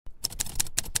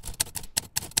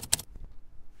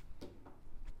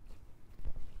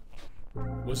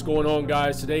What's going on,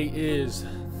 guys? Today is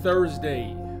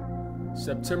Thursday,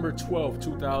 September 12th,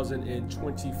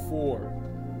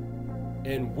 2024,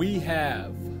 and we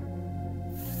have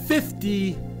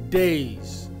 50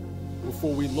 days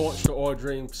before we launch the All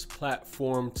Dreams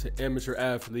platform to amateur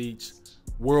athletes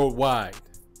worldwide.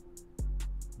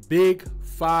 Big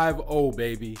 5-0,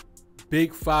 baby.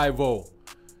 Big 5-0.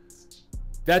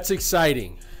 That's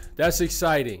exciting. That's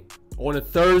exciting. On a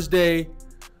Thursday,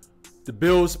 the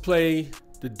Bills play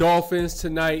the Dolphins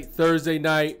tonight, Thursday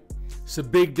night. It's a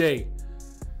big day.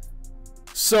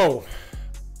 So,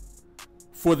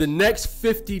 for the next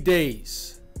 50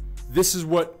 days, this is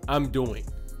what I'm doing.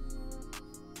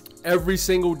 Every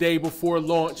single day before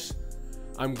launch,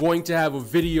 I'm going to have a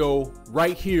video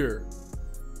right here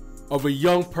of a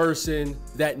young person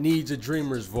that needs a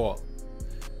Dreamer's Vault.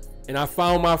 And I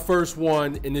found my first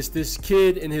one, and it's this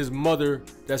kid and his mother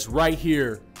that's right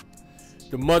here.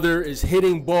 The mother is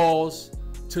hitting balls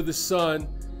to the son.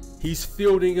 He's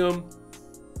fielding them,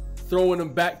 throwing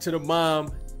them back to the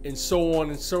mom, and so on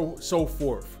and so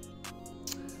forth.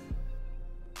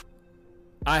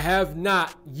 I have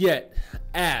not yet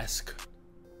asked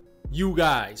you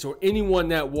guys or anyone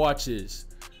that watches,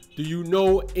 do you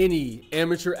know any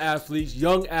amateur athletes,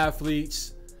 young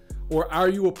athletes, or are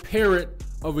you a parent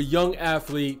of a young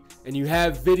athlete and you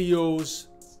have videos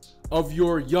of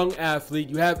your young athlete?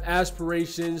 You have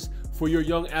aspirations for your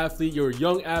young athlete. Your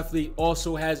young athlete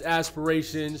also has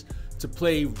aspirations to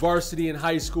play varsity in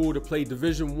high school, to play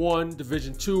Division I,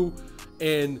 Division II,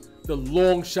 and the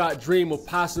long shot dream of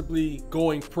possibly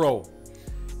going pro.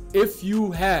 If you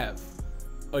have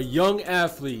a young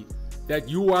athlete that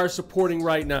you are supporting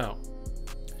right now,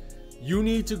 you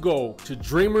need to go to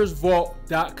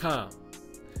dreamersvault.com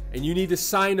and you need to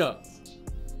sign up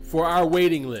for our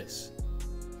waiting list.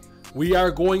 We are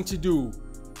going to do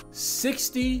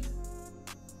 60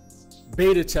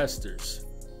 beta testers.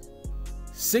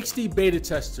 60 beta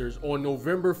testers on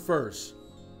November 1st.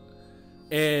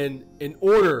 And in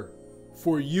order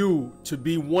for you to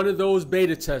be one of those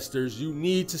beta testers, you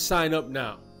need to sign up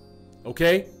now.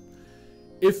 Okay?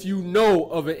 If you know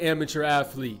of an amateur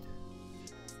athlete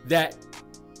that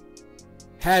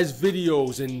has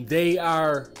videos and they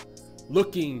are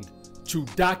looking to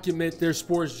document their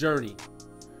sports journey,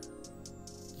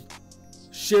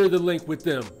 share the link with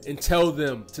them and tell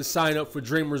them to sign up for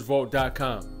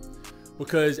dreamersvault.com,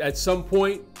 because at some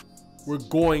point we're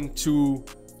going to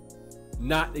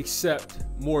not accept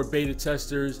more beta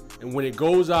testers, and when it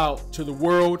goes out to the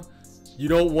world, you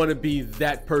don't want to be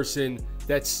that person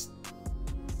that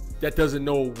doesn't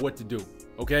know what to do,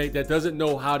 okay? That doesn't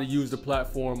know how to use the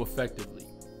platform effectively,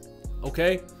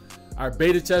 okay? Our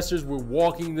beta testers, we're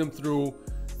walking them through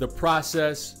the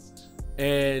process,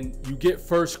 and you get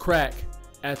first crack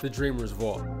at the Dreamer's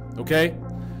Vault, okay?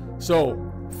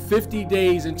 So 50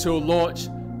 days until launch.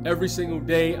 Every single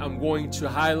day I'm going to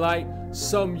highlight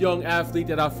some young athlete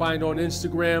that I find on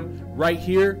Instagram. Right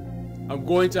here, I'm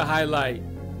going to highlight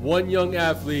one young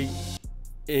athlete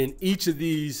in each of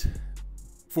these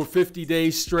for 50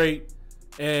 days straight.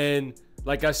 And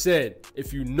like I said,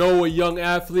 if you know a young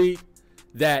athlete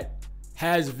that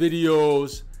has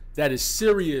videos that is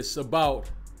serious about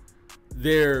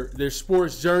their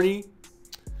sports journey,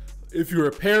 if you're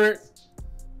a parent,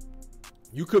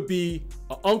 you could be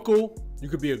an uncle, you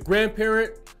could be a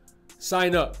grandparent,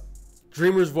 sign up,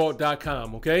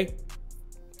 dreamersvault.com, okay?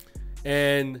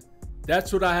 And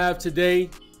that's what I have today.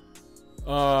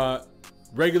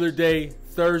 Regular day,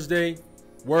 Thursday,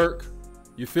 work,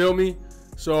 you feel me?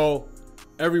 So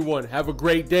everyone, have a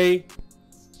great day.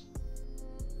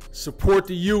 Support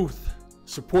the youth,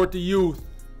 support the youth.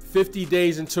 50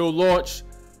 days until launch.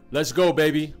 Let's go,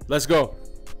 baby, let's go.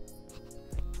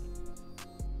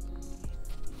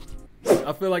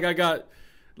 I feel like I got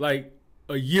like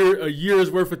a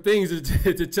year's worth of things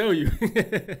to tell you.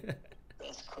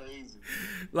 That's crazy.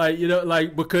 Like, you know,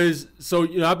 like, because so,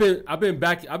 you know, I've been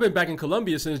back in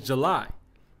Colombia since July.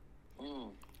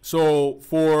 So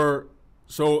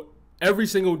every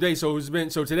single day, so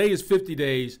today is 50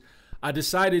 days. I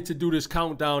decided to do this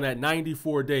countdown at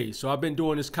 94 days. So I've been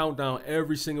doing this countdown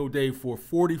every single day for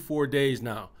 44 days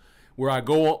now, where I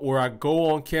go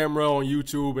on camera on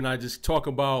YouTube and I just talk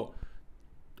about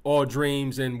All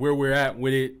Dreams and where we're at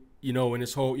with it, you know, in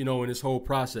this whole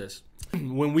process.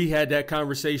 When we had that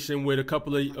conversation with a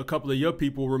couple of your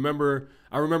people,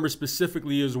 I remember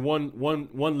specifically as one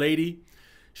lady,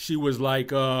 she was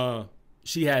like,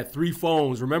 she had 3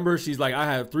 phones. Remember, she's like,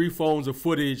 I have 3 phones of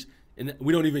footage, and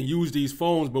we don't even use these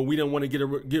phones, but we didn't want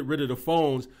to get rid of the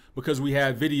phones because we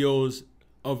had videos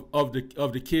of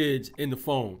the kids in the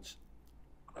phones.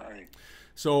 Right.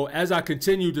 So as I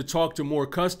continued to talk to more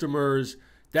customers,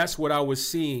 that's what I was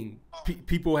seeing.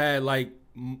 People had like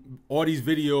all these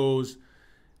videos,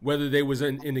 whether they was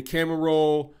in the camera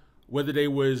roll, whether they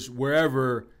was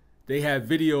wherever, they had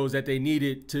videos that they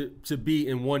needed to be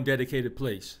in one dedicated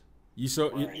place.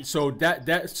 So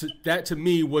that to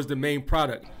me was the main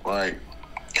product. Right.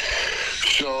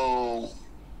 So,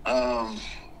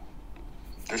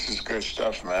 this is good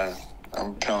stuff, man.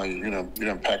 I'm telling you, you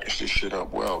done package this shit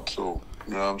up well too.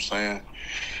 You know what I'm saying?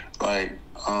 Like,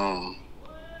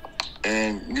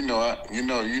 and you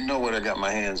know what I got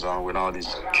my hands on with all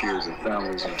these kids and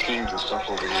families and teams and stuff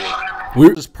over here.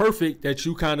 It's perfect that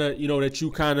you kind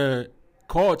of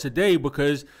called today,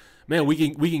 because man, we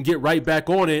can get right back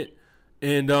on it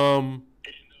and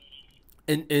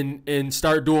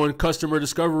start doing customer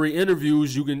discovery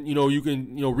interviews. You can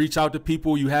reach out to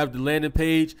people. You have the landing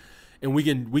page, and we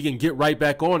can get right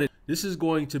back on it. This is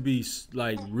going to be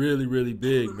like really, really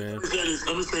big, man. Let me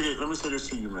say this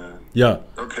to you, man. Yeah.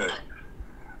 Okay.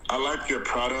 I like your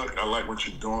product. I like what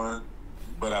you're doing,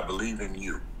 but I believe in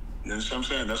you. You understand what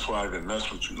I'm saying? That's why I didn't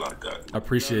mess with you like that. I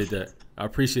appreciate that. I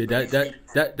appreciate that.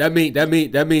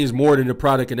 That means more than the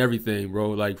product and everything, bro.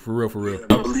 Like for real. Yeah,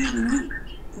 I believe in you.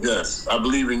 Yes, I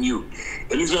believe in you.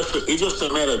 And it's just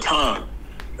a matter of time.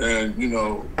 And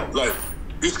like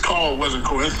this call wasn't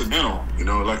coincidental.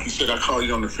 Like you said, I called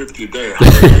you on the 50th day. How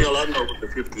the hell I know the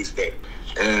 50th day?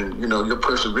 And your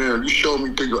perseverance, you showed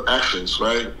me through your actions,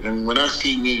 right? And when I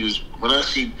see niggas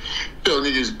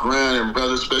grinding,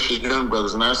 brothers, especially young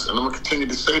brothers, and I'm gonna continue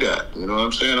to say that. You know what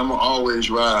I'm saying? I'm gonna always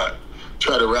try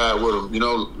to ride with them. As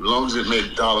long as it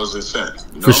makes dollars and cents.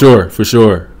 For sure. So,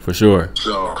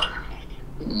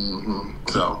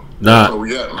 so nah. That's where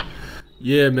we at, man.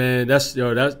 Yeah, man. That's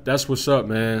what's up,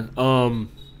 man.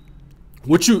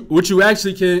 What you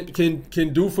actually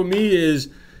can do for me is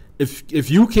if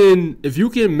you can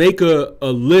make a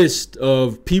list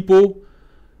of people,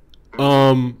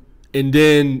 and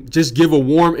then just give a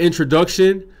warm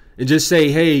introduction and just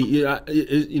say, hey,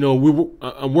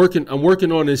 I'm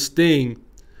working on this thing,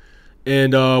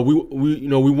 and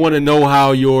we want to know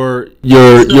how your you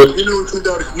know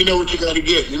what you got to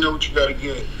get.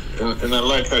 And I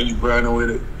like how you grinding with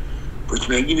it. But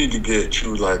man, you need to get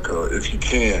you like if you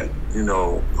can,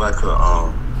 like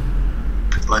a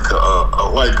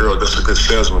white girl that's a good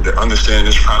salesman that understand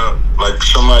this product, like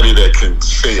somebody that can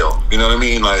sell. You know what I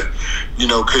mean? Like,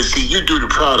 because see, you do the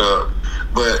product,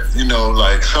 but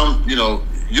like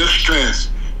your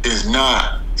strength is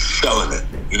not selling it.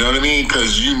 You know what I mean?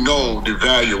 Because the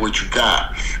value of what you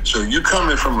got. So you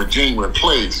coming from a genuine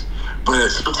place, but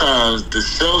sometimes the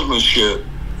salesmanship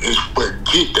is what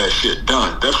get that shit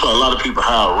done. That's why a lot of people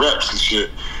hire reps and shit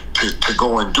to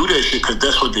go and do that shit, because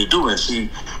that's what they do. And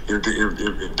see, if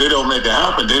they don't make it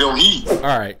happen, they don't eat. All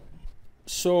right.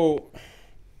 So,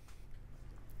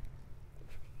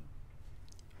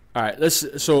 all right.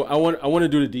 So I want to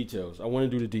do the details. I want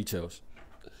to do the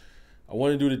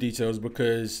details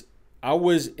because I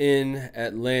was in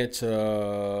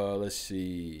Atlanta. Let's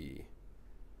see.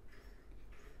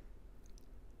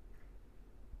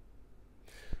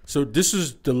 So this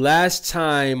is the last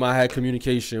time I had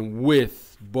communication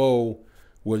with Bo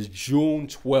was June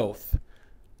 12th.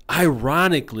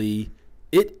 Ironically,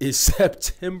 it is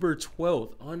September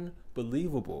 12th.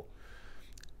 Unbelievable.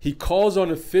 He calls on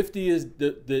the 50th,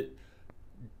 the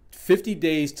 50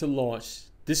 days to launch.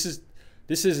 This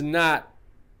is not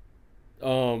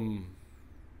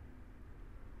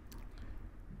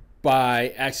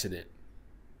by accident.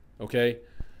 Okay?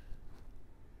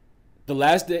 The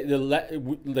last day,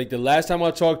 the last time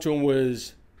I talked to him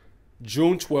was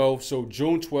June 12th. So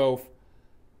June 12th,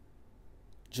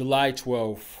 July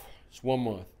 12th, it's 1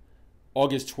 month.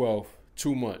 August 12th,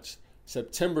 2 months.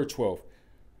 September 12th,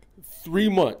 3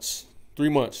 months. 3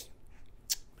 months.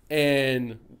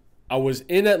 And I was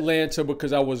in Atlanta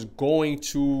because I was going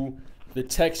to the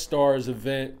Techstars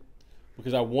event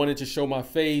because I wanted to show my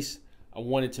face. I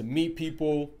wanted to meet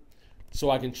people so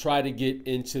I can try to get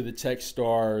into the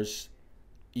Techstars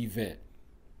event.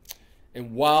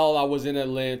 And while I was in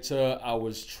Atlanta, I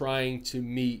was trying to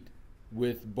meet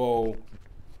with Bo,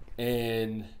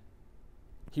 and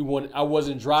I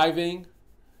wasn't driving,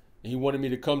 and he wanted me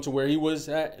to come to where he was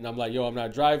at, and I'm like, yo, I'm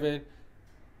not driving.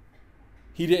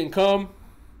 He didn't come.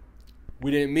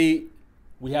 We didn't meet.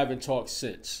 We haven't talked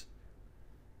since.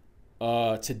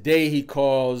 Today he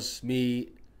calls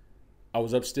me. I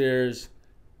was upstairs,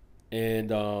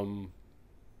 and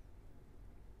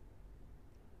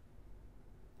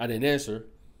I didn't answer.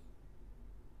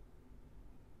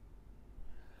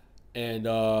 And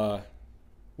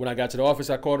when I got to the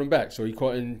office, I called him back. So he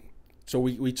called, and so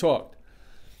we talked.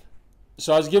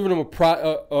 So I was giving him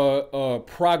a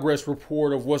progress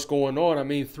report of what's going on. I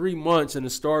mean, 3 months in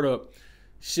the startup,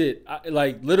 shit.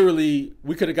 Like literally,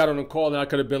 we could have got on a call and I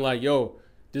could have been like, "Yo,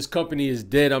 this company is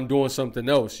dead. I'm doing something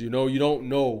else." You know, you don't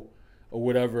know or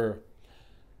whatever.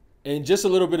 And just a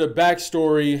little bit of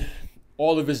backstory.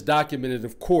 All of it's documented,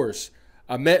 of course.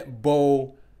 I met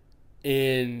Bo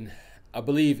in, I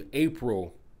believe,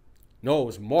 April. No, it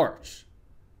was March.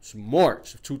 It's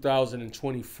March of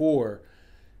 2024.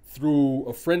 Through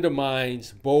a friend of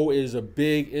mine's. Bo is a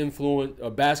big influence,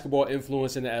 a basketball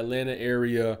influence in the Atlanta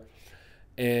area.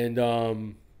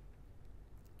 And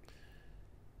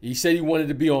he said he wanted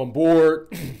to be on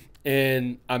board.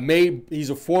 And he's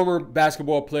a former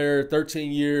basketball player,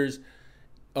 13 years,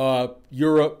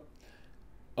 Europe.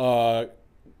 Made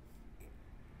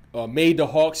the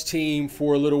Hawks team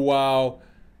for a little while,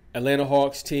 Atlanta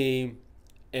Hawks team.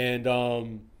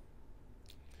 And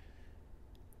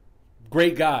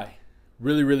great guy,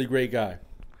 really, really great guy.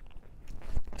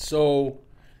 So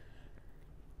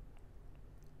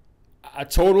I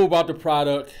told him about the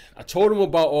product. I told him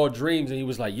about All Dreams, and he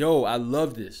was like, "Yo, I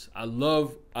love this. I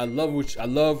love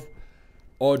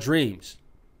All Dreams."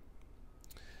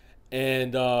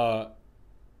 And I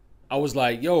was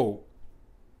like, "Yo,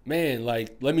 man,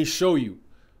 like, let me show you."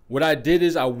 What I did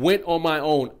is I went on my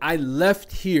own. I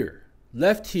left here.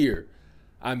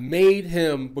 I made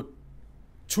him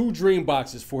 2 dream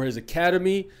boxes for his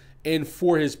academy and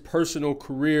for his personal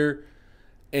career,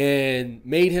 and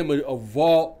made him a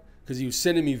vault because he was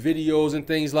sending me videos and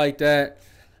things like that.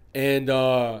 And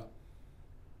I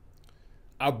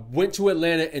went to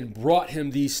Atlanta and brought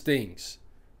him these things.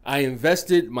 I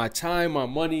invested my time, my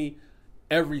money,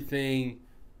 everything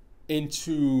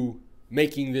into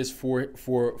making this for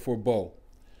Bo.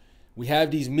 We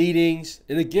have these meetings,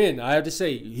 and again, I have to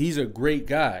say, he's a great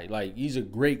guy. Like, he's a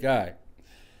great guy.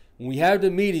 When we have the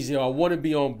meetings, you know, I want to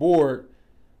be on board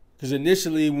because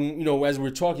initially, when, you know, as we're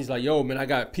talking, he's like, "Yo, man, I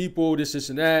got people, this,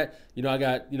 and that. You know, I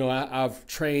got, you know, I've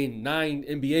trained 9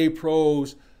 NBA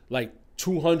pros, like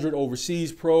 200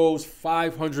 overseas pros,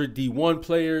 500 D1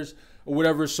 players, or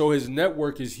whatever." So his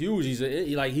network is huge.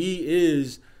 He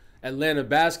is Atlanta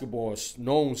basketball,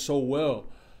 known so well.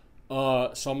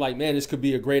 So I'm like, man, this could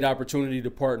be a great opportunity to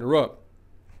partner up.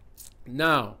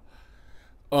 Now,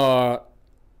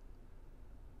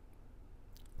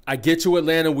 I get to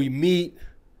Atlanta, we meet.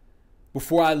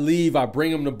 Before I leave, I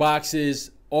bring him the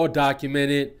boxes, all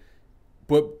documented.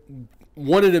 But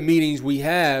one of the meetings we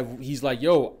have, he's like,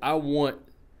 "Yo, I want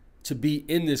to be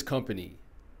in this company."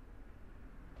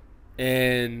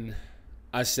 And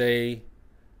I say,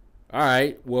 "All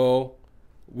right, well,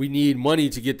 we need money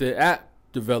to get the app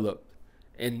developed."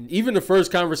 And even the first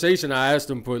conversation, I asked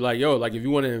him for like, "Yo, like, if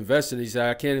you want to invest in it," he said,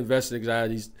 "I can't invest in it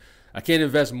because I can't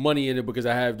invest money in it because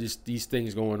I have these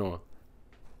things going on."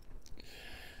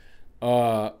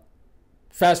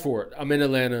 Fast forward, I'm in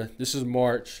Atlanta. This is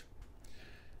March.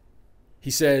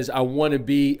 He says, "I want to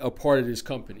be a part of this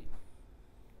company."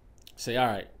 I say, "All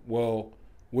right, well,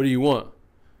 what do you want?"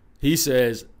 He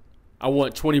says, "I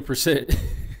want 20%.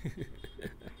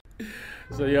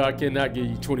 So, yeah, I cannot give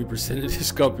you 20% of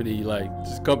this company. Like,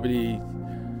 this company,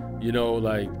 you know,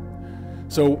 like.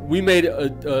 So we made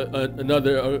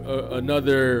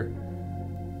another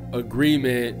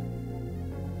agreement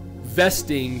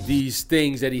vesting these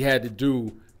things that he had to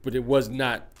do, but it was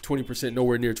not 20%,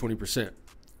 nowhere near 20%.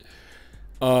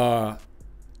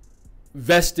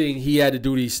 Vesting, he had to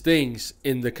do these things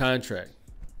in the contract.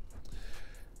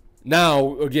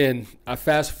 Now, again, I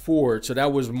fast forward. So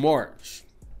that was March.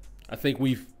 I think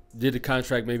we did the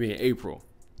contract maybe in April.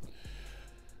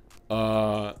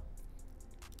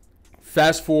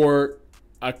 Fast forward,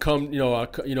 I come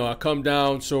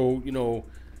down. So, you know,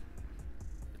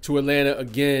 to Atlanta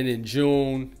again in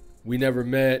June. We never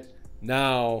met.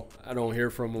 Now I don't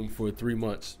hear from him for 3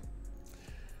 months.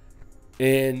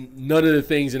 And none of the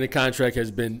things in the contract has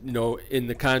been, you know, in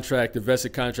the contract, the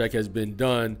vested contract has been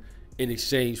done in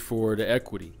exchange for the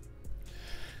equity.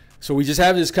 So we just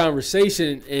have this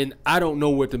conversation, and I don't know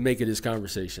what to make of this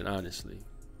conversation, honestly.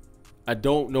 I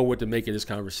don't know what to make of this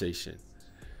conversation.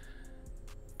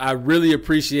 I really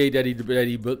appreciate that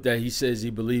he says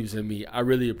he believes in me. I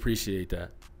really appreciate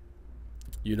that.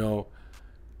 You know,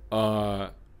 I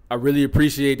really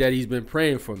appreciate that he's been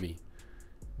praying for me,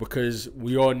 because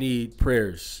we all need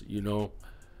prayers, you know.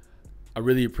 I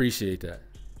really appreciate that.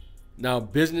 Now,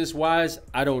 business-wise,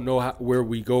 I don't know where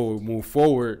we go or move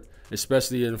forward,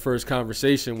 especially in the first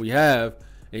conversation we have,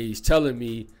 and he's telling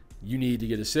me you need to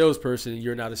get a salesperson and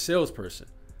you're not a salesperson.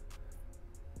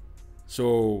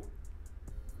 So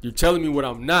you're telling me what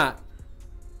I'm not.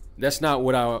 That's not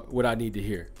what I need to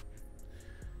hear.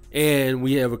 And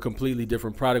we have a completely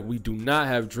different product. We do not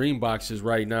have dream boxes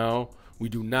right now. We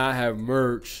do not have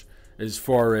merch as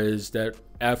far as that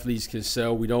athletes can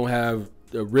sell. We don't have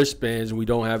the wristbands, and we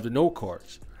don't have the note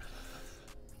cards.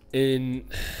 And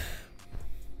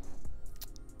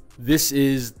this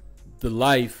is the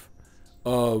life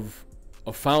of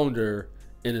a founder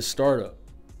in a startup,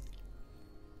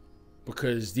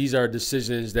 because these are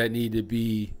decisions that need to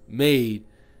be made,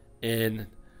 and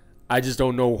I just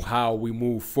don't know how we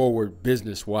move forward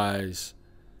business-wise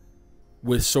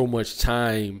with so much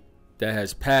time that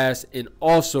has passed, and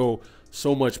also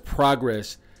so much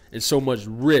progress and so much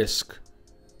risk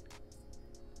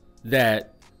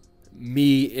that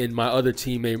me and my other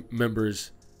team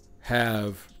members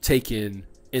have taken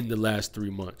in the last 3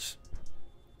 months.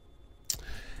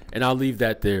 And I'll leave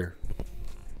that there.